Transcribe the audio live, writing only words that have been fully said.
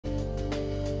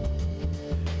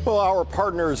Well, our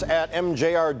partners at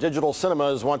MJR Digital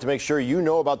Cinemas want to make sure you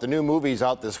know about the new movies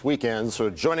out this weekend. So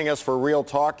joining us for Real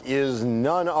Talk is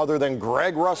none other than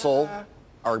Greg Russell,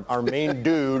 our main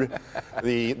dude,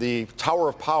 the Tower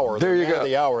of Power, the man of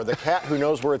the hour, the cat who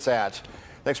knows where it's at.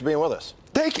 Thanks for being with us.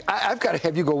 Thank you. I've got to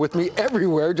have you go with me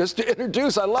everywhere just to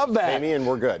introduce. I love that. Amy, and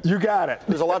we're good. You got it.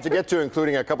 There's a lot to get to,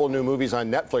 including a couple of new movies on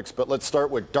Netflix, but let's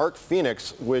start with Dark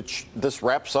Phoenix, which this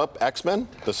wraps up X-Men,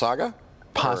 the saga?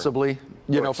 Possibly.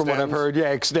 You know, from what I've heard,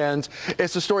 yeah, extends.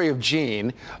 It's the story of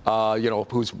Jean, you know,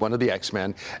 who's one of the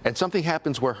X-Men, and something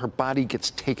happens where her body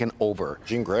gets taken over.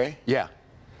 Jean Grey? Yeah.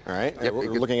 All right. Yep.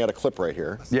 We're looking at a clip right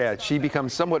here. Yeah, she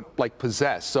becomes somewhat like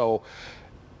possessed. So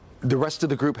the rest of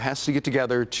the group has to get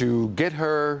together to get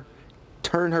her,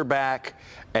 turn her back,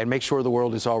 and make sure the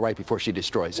world is all right before she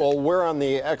destroys it. Well, where on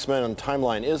the X-Men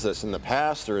timeline is this? In the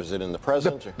past, or is it in the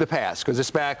present? The past, because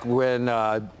it's back when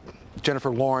Jennifer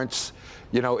Lawrence,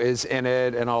 you know, is in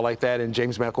it and all like that, and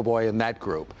James McAvoy in that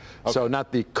group. Okay. So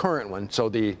not the current one, so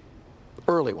the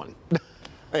early one.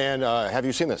 And have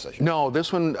you seen this? No,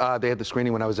 this one, they had the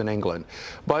screening when I was in England.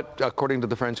 But according to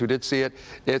the friends who did see it,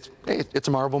 it's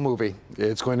a Marvel movie.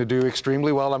 It's going to do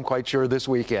extremely well, I'm quite sure, this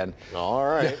weekend. All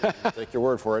right. Take your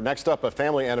word for it. Next up, a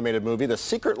family animated movie, The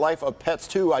Secret Life of Pets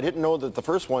 2. I didn't know that the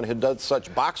first one had done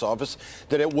such box office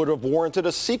that it would have warranted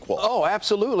a sequel. Oh,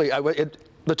 absolutely.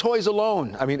 The toys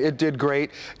alone, I mean, it did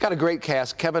great. Got a great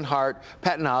cast. Kevin Hart,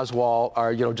 Patton Oswalt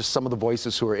are, you know, just some of the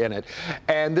voices who are in it.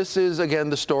 And this is,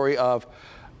 again, the story of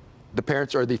the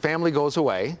parents or the family goes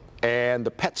away, and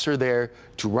the pets are there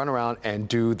to run around and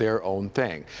do their own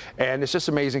thing. And it's just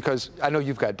amazing because I know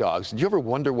you've got dogs. Do you ever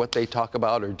wonder what they talk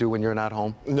about or do when you're not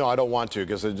home? No, I don't want to,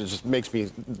 because it just makes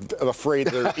me afraid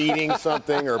they're eating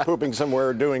something or pooping somewhere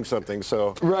or doing something.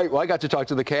 So right. Well, I got to talk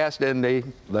to the cast, and they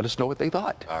let us know what they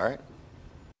thought. All right.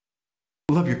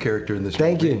 Love your character in this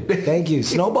Thank movie. you. Thank you.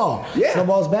 Snowball. Yeah.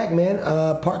 Snowball's back, man.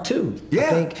 Part 2. Yeah. I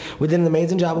think we did an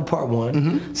amazing job with part 1.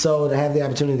 Mm-hmm. So to have the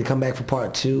opportunity to come back for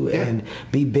part 2 and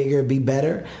be bigger, be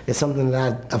better, is something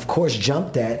that I, of course,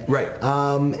 jumped at. Right.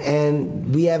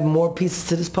 And we have more pieces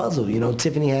to this puzzle. You know,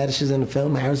 Tiffany Haddish is in the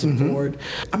film, Harrison Ford.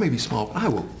 I may be small, but I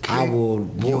will.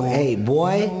 Hey,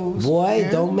 boy,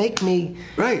 yeah. Don't make me.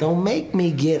 Right. Don't make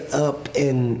me get up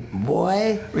and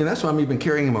boy. I mean, that's why I'm even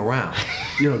carrying him around.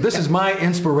 You know, this is my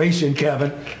inspiration,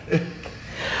 Kevin.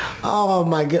 Oh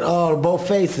my God! Oh, both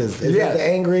faces. Is it the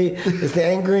angry? Is the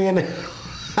angry and?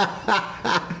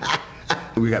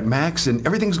 We got Max, and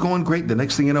everything's going great. The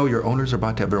next thing you know, your owners are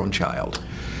about to have their own child.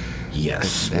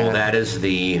 Yes. Well, that is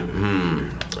the.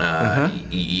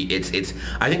 It's.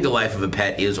 I think the life of a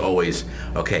pet is always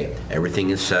okay.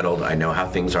 Everything is settled. I know how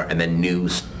things are, and then new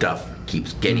stuff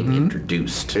keeps getting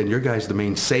introduced. And your guy's the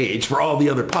main sage for all the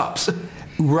other pups.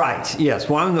 Right, yes.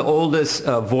 Well, I'm the oldest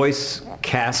voice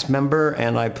cast member,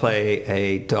 and I play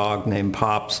a dog named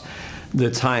Pops.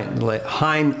 The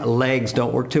hind legs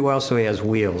don't work too well, so he has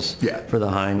wheels for the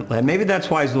hind leg. Maybe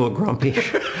that's why he's a little grumpy.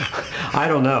 I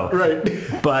don't know.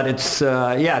 Right. But it's,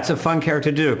 it's a fun character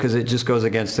to do because it just goes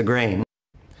against the grain.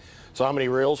 So how many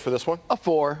reels for this one?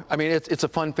 4. I mean, it's a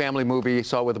fun family movie.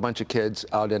 Saw it with a bunch of kids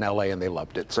out in L.A. and they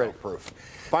loved it. So. Great proof.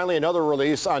 Finally, another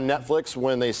release on Netflix,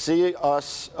 When They See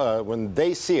Us,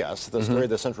 the story of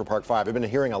the Central Park 5. I've been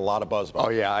hearing a lot of buzz about it. Oh,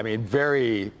 yeah. I mean,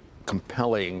 very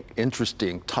compelling,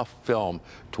 interesting, tough film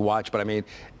to watch. But, I mean,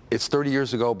 it's 30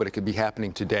 years ago, but it could be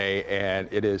happening today, and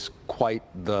it is quite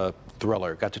the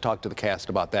thriller. Got to talk to the cast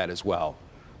about that as well.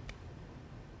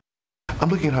 I'm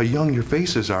looking at how young your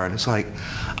faces are, and it's like,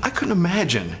 I couldn't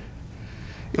imagine,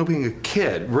 you know, being a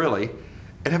kid, really,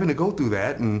 and having to go through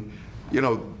that and, you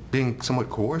know, being somewhat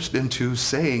coerced into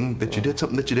saying that you did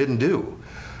something that you didn't do.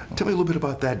 Tell me a little bit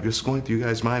about that, just going through you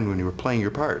guys' mind when you were playing your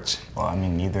parts. Well, I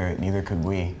mean, neither could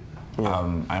we.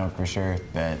 I know for sure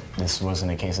that this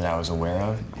wasn't a case that I was aware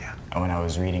of. Yeah. When I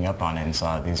was reading up on it and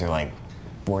saw that these are like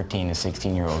 14 to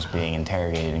 16-year-olds being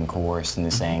interrogated and coerced into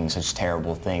saying such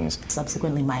terrible things.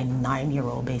 Subsequently, my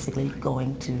 9-year-old basically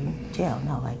going to jail.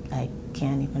 No, I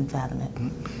can't even fathom it.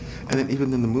 And then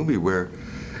even in the movie where,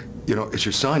 you know, it's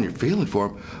your son, you're feeling for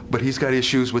him, but he's got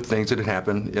issues with things that had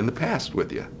happened in the past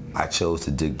with you. I chose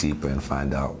to dig deeper and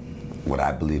find out what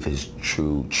I believe his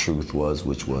true truth was,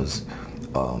 which was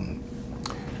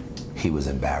he was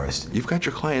embarrassed. You've got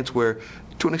your clients where,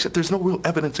 to an extent, there's no real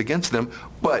evidence against them,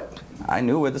 but... I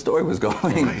knew where the story was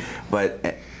going,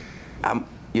 but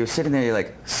you're sitting there, you're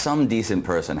like, some decent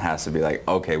person has to be like,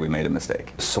 okay, we made a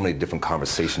mistake. So many different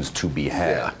conversations to be had.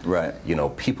 Yeah. Right. You know,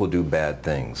 people do bad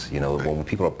things. You know, when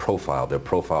people are profiled, they're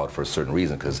profiled for a certain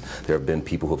reason, because there have been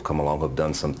people who have come along who have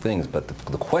done some things. But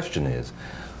the question is,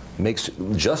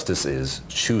 justice is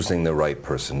choosing the right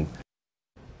person.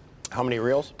 How many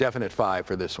reels? Definite 5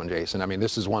 for this one, Jason. I mean,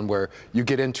 this is one where you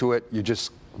get into it, you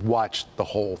just watch the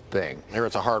whole thing. Here,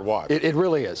 it's a hard watch. It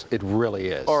really is. It really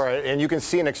is. All right, and you can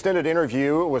see an extended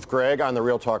interview with Greg on the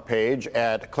Real Talk page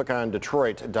at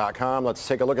clickondetroit.com. Let's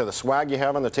take a look at the swag you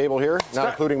have on the table here, not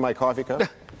including my coffee cup.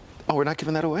 Oh, we're not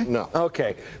giving that away? No.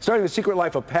 Okay. Starting with Secret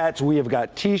Life of Pets, we have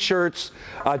got T-shirts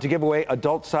to give away,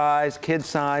 adult size, kid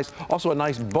size, also a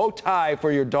nice bow tie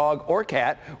for your dog or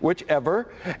cat, whichever,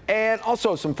 and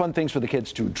also some fun things for the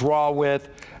kids to draw with.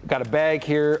 Got a bag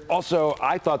here. Also,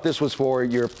 I thought this was for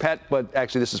your pet, but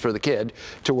actually this is for the kid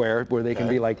to wear, where they can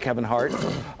be like Kevin Hart.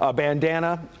 A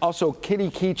bandana, also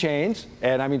kitty keychains,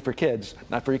 and I mean for kids,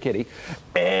 not for your kitty.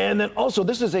 And then also,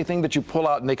 this is a thing that you pull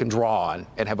out and they can draw on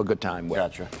and have a good time with.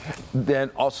 Gotcha.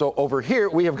 Then also over here,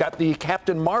 we have got the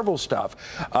Captain Marvel stuff.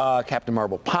 Captain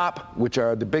Marvel Pop, which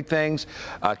are the big things.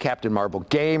 Captain Marvel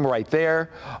Game right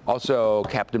there. Also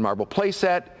Captain Marvel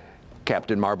playset.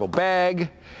 Captain Marvel bag,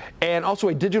 and also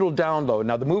a digital download.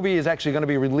 Now, the movie is actually going to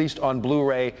be released on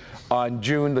Blu-ray on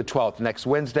June the 12th, next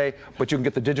Wednesday, but you can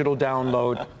get the digital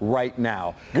download right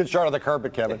now. Good shot of the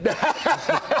carpet, Kevin.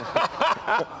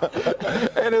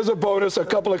 And as a bonus, a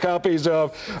couple of copies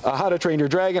of How to Train Your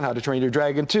Dragon, How to Train Your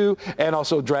Dragon 2, and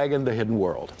also Dragon: The Hidden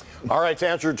World. All right, to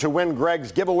enter to win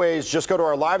Greg's giveaways, just go to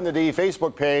our Live in the D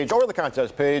Facebook page or the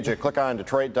contest page at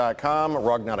clickondetroit.com.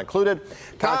 Rug not included.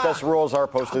 Contest rules are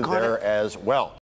posted there as well.